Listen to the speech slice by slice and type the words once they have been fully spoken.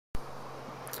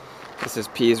This is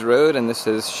Pease Road and this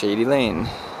is Shady Lane,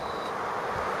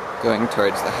 going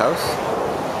towards the house.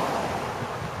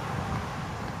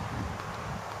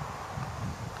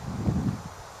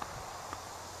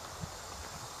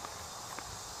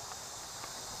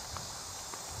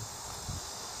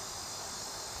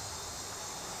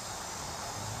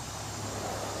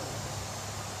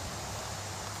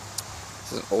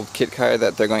 This is an old kit car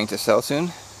that they're going to sell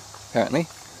soon, apparently.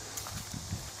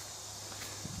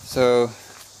 So,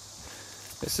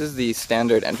 this is the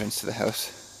standard entrance to the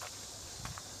house.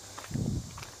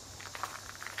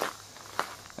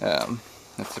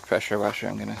 That's the pressure washer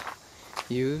I'm gonna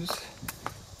use.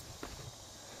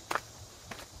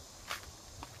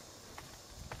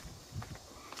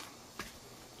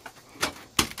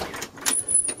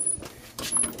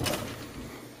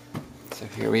 So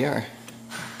here we are.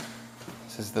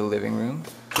 This is the living room.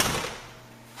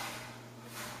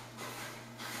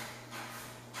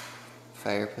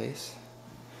 Fireplace.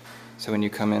 So when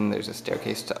you come in, there's a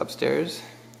staircase to upstairs,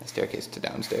 a staircase to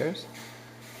downstairs.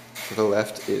 To the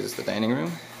left is the dining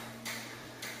room.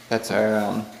 That's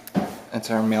our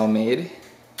male maid.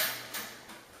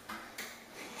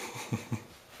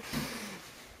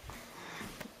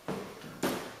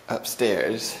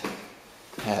 Upstairs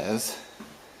has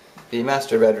the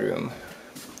master bedroom.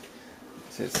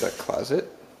 This is a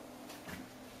closet.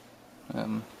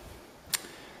 There's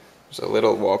a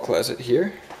little wall closet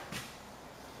here.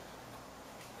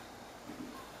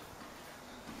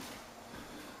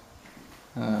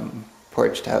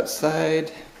 Porch to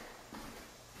outside.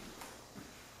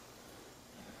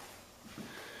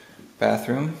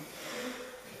 Bathroom.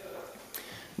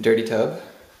 Dirty tub.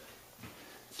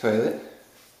 Toilet.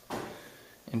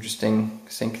 Interesting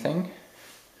sink thing.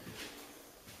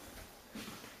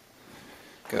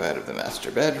 Go out of the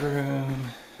master bedroom.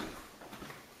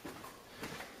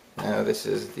 Now this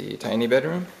is the tiny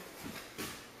bedroom.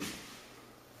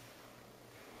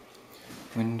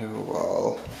 Window,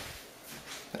 wall,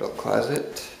 little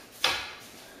closet.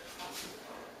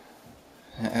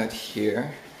 Out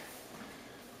here,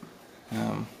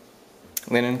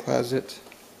 linen closet.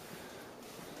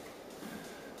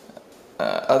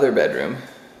 Other bedroom.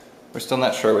 We're still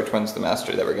not sure which one's the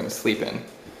master that we're going to sleep in.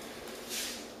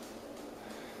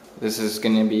 This is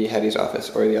going to be Hetty's office,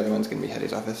 or the other one's going to be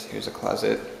Hetty's office. Here's a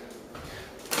closet.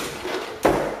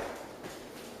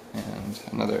 And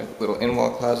another little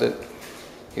in-wall closet.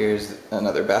 Here's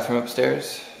another bathroom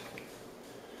upstairs.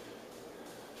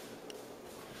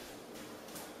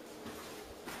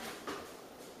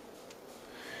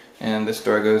 And this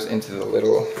door goes into the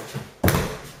little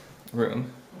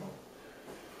room.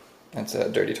 That's a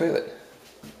dirty toilet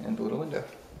and a little window.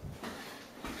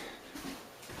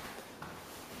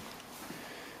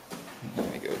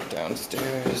 Then we go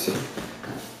downstairs.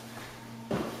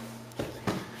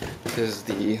 This is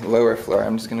the lower floor.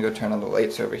 I'm just gonna go turn on the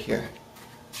lights over here.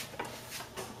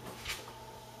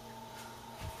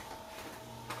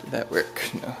 Did that work?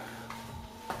 No.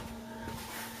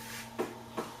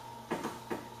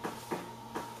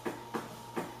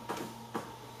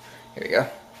 Here we go.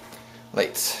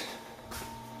 Lights.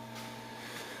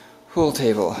 Pool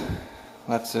table.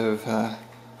 Lots of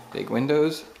big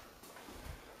windows.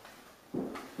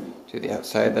 To the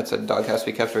outside, that's a doghouse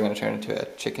we kept. We're going to turn it into a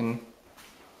chicken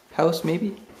house,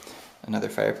 maybe. Another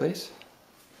fireplace.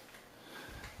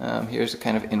 Here's a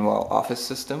kind of in-wall office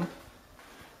system,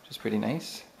 which is pretty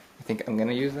nice. I think I'm going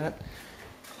to use that.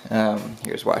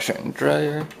 Here's washer and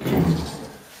dryer.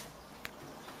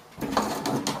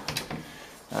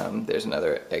 There's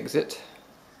another exit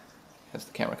as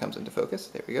the camera comes into focus.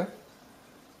 There we go.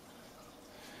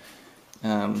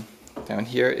 Down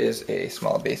here is a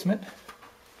small basement.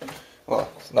 Well,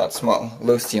 it's not small,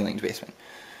 low-ceilinged basement.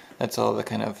 That's all the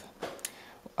kind of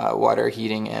water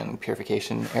heating and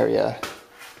purification area.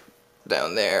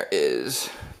 Down there is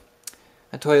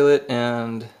a toilet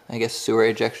and I guess sewer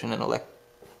ejection and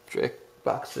electric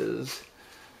boxes.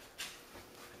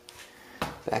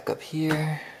 Back up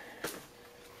here.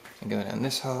 And go down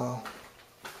this hall.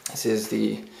 This is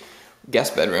the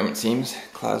guest bedroom, it seems.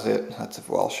 Closet, lots of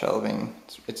wall shelving.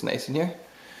 It's nice in here.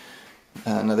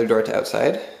 Another door to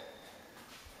outside.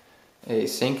 A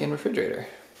sink and refrigerator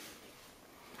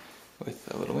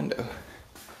with a little window.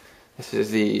 This is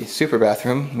the super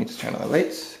bathroom. Let me just turn on the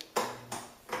lights.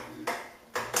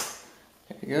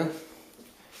 There you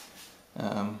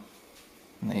go.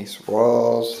 Nice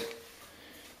walls.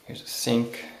 Here's a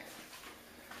sink.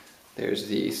 There's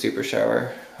the super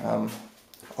shower.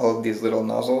 All of these little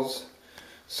nozzles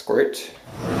squirt,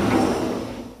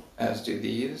 as do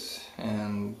these,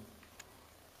 and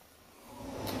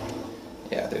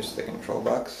yeah, there's the control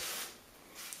box.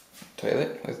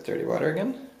 toilet with dirty water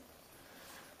again.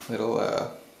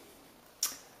 Little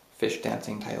fish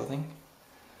dancing tile thing.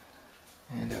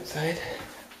 And outside.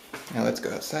 Now let's go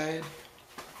outside.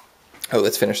 Oh,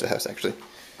 let's finish the house actually.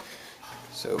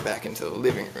 So back into the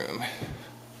living room.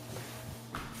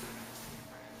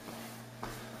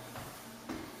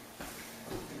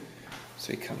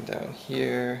 So we come down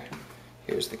here.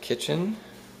 Here's the kitchen.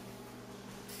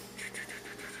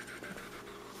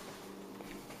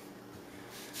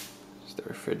 There's the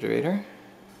refrigerator,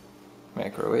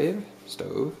 microwave,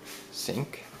 stove,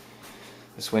 sink.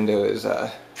 This window is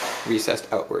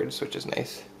recessed outwards, which is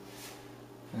nice.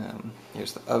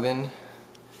 Here's the oven,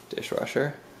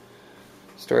 dishwasher,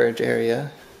 storage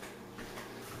area.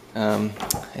 I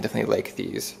definitely like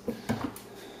these,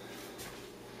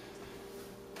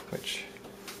 which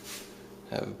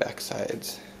have back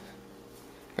sides.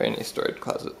 Very nice storage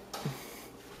closet.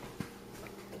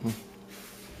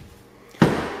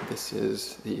 This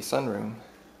is the sunroom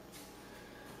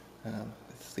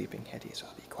with sleeping Hetty, so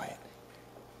I'll be quiet.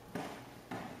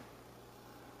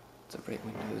 It's bright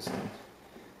windows and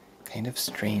kind of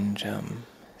strange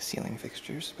ceiling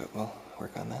fixtures, but we'll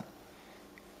work on that.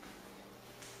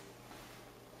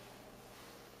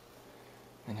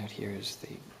 And out here is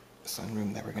the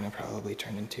sunroom that we're going to probably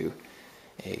turn into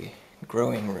a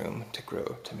growing room to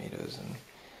grow tomatoes and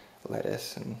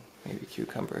lettuce and maybe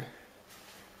cucumber.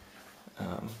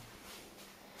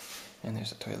 And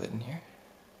there's a toilet in here.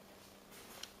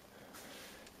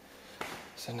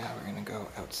 So now we're going to go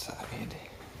outside.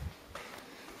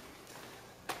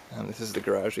 This is the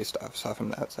garage we saw from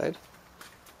the outside.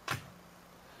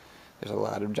 There's a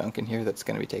lot of junk in here that's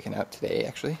going to be taken out today,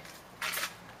 actually.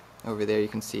 Over there you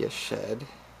can see a shed.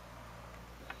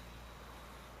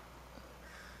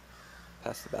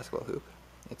 Past the basketball hoop.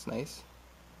 It's nice.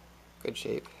 Good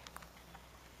shape.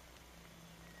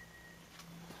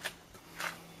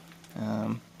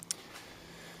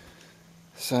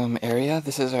 Some area.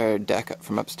 This is our deck up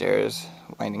from upstairs,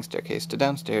 winding staircase to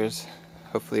downstairs.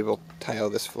 Hopefully we'll tile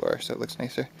this floor so it looks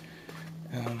nicer.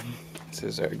 This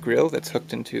is our grill that's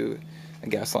hooked into a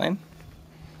gas line.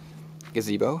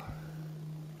 Gazebo.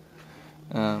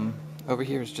 Over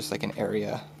here is just like an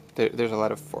area. There's a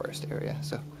lot of forest area,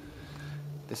 so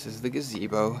this is the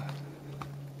gazebo.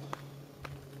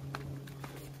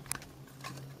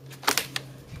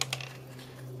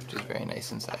 Which is very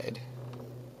nice inside.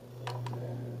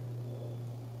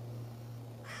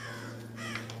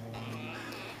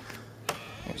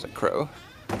 Here's a crow.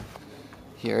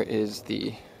 Here is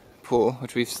the pool,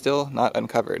 which we've still not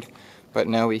uncovered, but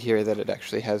now we hear that it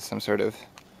actually has some sort of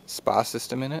spa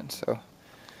system in it, so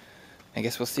I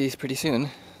guess we'll see pretty soon.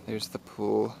 There's the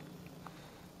pool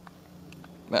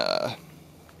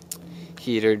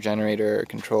heater, generator,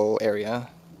 control area,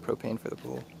 propane for the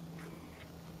pool.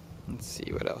 Let's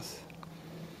see what else.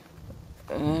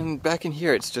 And back in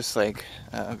here it's just like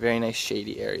a very nice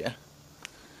shady area.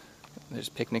 There's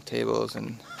picnic tables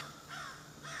and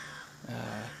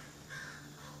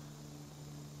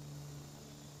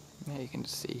yeah, you can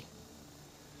just see.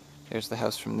 There's the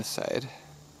house from this side.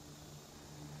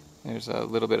 There's a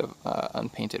little bit of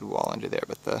unpainted wall under there,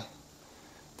 but the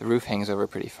roof hangs over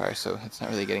pretty far, so it's not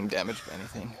really getting damaged by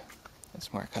anything.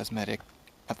 It's more cosmetic,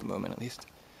 at the moment at least.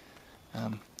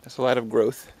 There's a lot of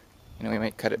growth. You know, we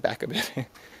might cut it back a bit.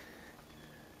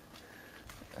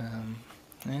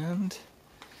 And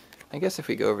I guess if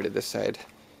we go over to this side,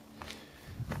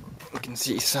 we can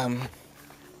see some...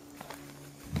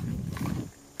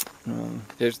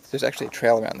 there's actually a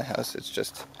trail around the house. It's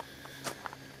just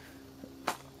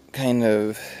kind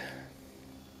of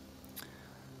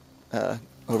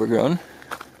overgrown.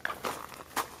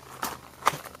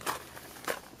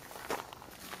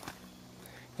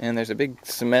 And there's a big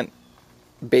cement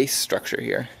base structure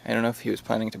here. I don't know if he was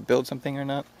planning to build something or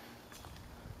not.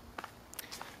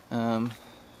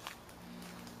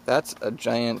 That's a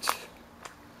giant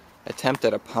attempt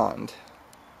at a pond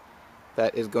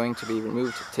that is going to be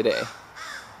removed today.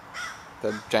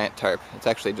 The giant tarp. It's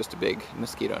actually just a big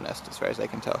mosquito nest as far as I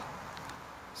can tell.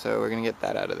 So we're going to get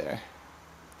that out of there.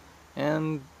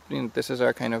 And you know, this is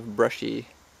our kind of brushy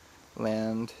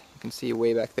land. You can see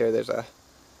way back there there's a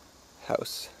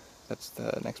house. That's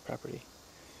the next property.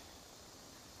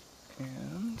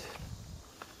 And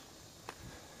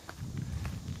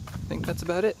I think that's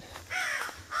about it.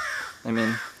 I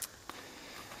mean,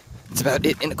 it's about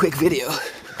it in a quick video.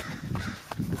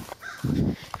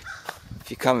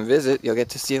 If you come visit, you'll get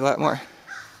to see a lot more.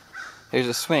 There's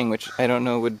a swing, which I don't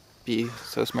know would be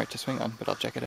so smart to swing on, but I'll check it out.